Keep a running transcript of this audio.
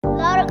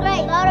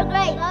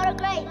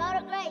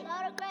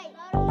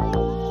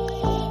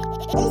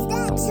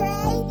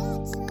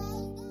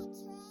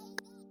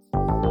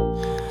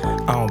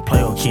I don't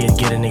play with kids,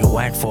 get a nigga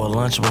whack for a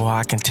Lunchable.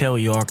 I can tell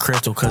you all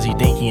crystal, cause he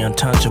think he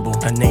untouchable.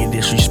 A nigga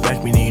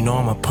disrespect me, then you know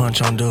I'ma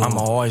punch on dude.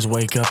 I'ma always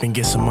wake up and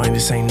get some money,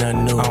 this ain't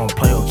nothing new. I don't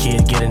play with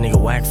kids, get a nigga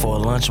whack for a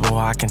Lunchable.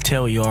 I can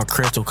tell you all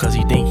crystal, cause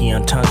he think he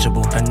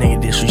untouchable. A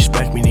nigga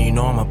disrespect me, then you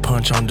know I'ma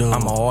punch on dude.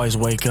 I'ma always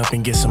wake up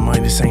and get some money,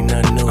 this ain't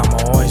nothing new. I'ma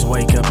always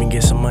wake up and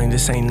get some money,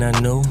 this ain't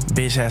nothing new.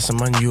 Bitch, have some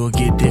money, you'll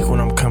get dick when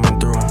I'm coming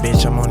through.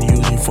 Bitch, I'm only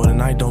using you for the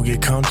night, don't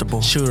get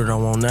comfortable. Shooter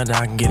don't want nothing,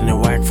 I can get in the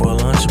whack for a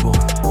Lunchable.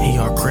 He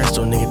all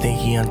crystal, nigga think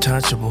he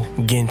untouchable.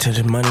 Getting to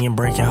the money and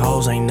breaking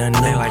hoes ain't nothing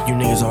new. They like you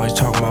niggas always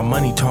talk about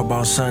money, talk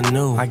about something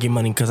new. I get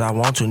money cause I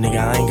want to, nigga,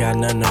 I ain't got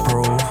nothing to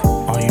prove.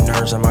 All you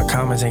nerds in my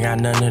comments ain't got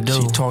nothing to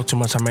do. She talk too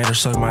much, I made her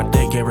suck my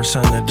dick, gave her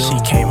something to do. She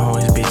came home,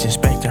 his bitch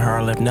inspected her,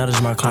 I left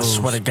nutters my clothes.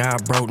 I swear to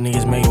God, broke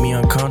niggas make me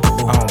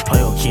uncomfortable. I don't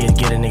play with kids,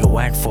 get a nigga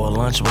whack for a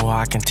Lunchable.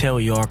 I can tell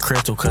you all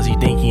crystal, cause he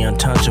think he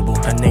untouchable.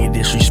 A nigga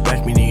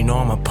disrespect me, then you know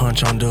I'ma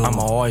punch on dude.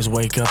 I'ma always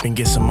wake up and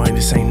get some money,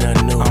 this ain't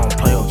nothing new. I don't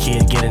play with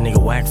kids, get a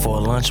nigga whack for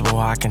a Lunchable.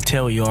 I can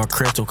tell you all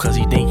crystal, cause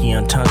he think he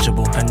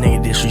untouchable. A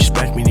nigga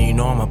disrespect me, then you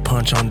know I'ma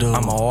punch on dude.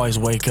 I'ma always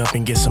wake up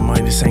and get some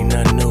money, this ain't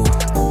nothing new.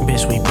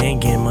 Bitch, we been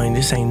getting money,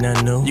 this ain't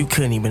nothing new. You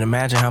couldn't even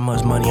imagine how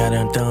much money I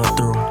done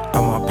through.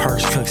 I'm my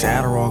purse, cooks,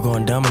 Adderall,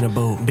 going dumb in the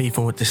boot.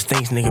 Beefing with the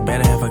stinks, nigga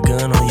better have a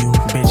gun on you.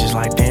 Bitches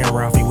like, damn,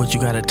 Ralfy, what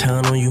you got a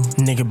ton on you?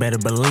 Nigga better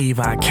believe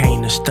I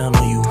came to stun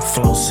on you.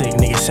 Flow sick,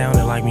 nigga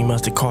sounded like me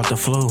must've caught the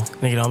flu.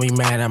 Nigga don't be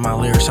mad at my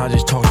lyrics, I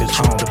just talk the truth.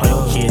 I don't play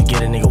with kids,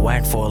 get a nigga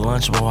whack for a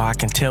Lunchable. I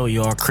can tell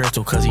you all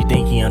crystal, cause he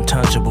think he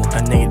untouchable.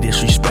 A nigga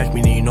disrespect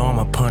me, then you know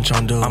I'ma punch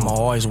on dude. I'ma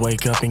always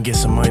wake up and get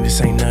some money,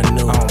 this ain't nothing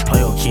new. I don't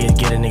play with kids,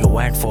 get a nigga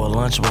whack for a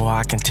Lunchable.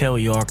 I can tell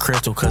you all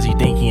crystal, cause he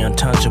think he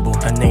untouchable.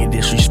 A nigga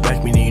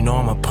disrespect me, then you know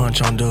I'ma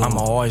punch on dude. I'ma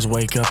always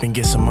wake up and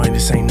get some money,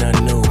 this ain't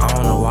nothing new. I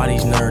don't know why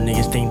these nerd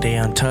niggas think they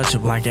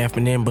untouchable. Like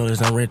F&M bullets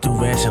done ripped through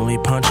vests and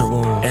leave puncture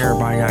wounds.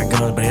 Everybody got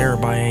guns, but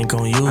everybody ain't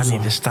gon' use them. I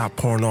need to stop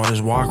pouring all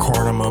this walk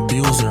hard, I'm a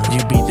abuser. You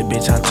beat the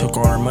bitch, I took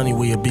all her money,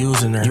 we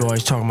abusing her. You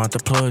always talking about the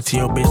plug to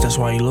your bitch, that's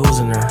why you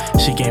losing her.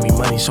 She gave me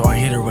money, so I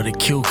hit her with a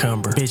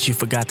cucumber. Bitch, you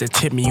forgot to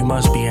tip me, you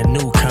must be a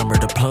newcomer,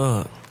 the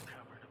plug.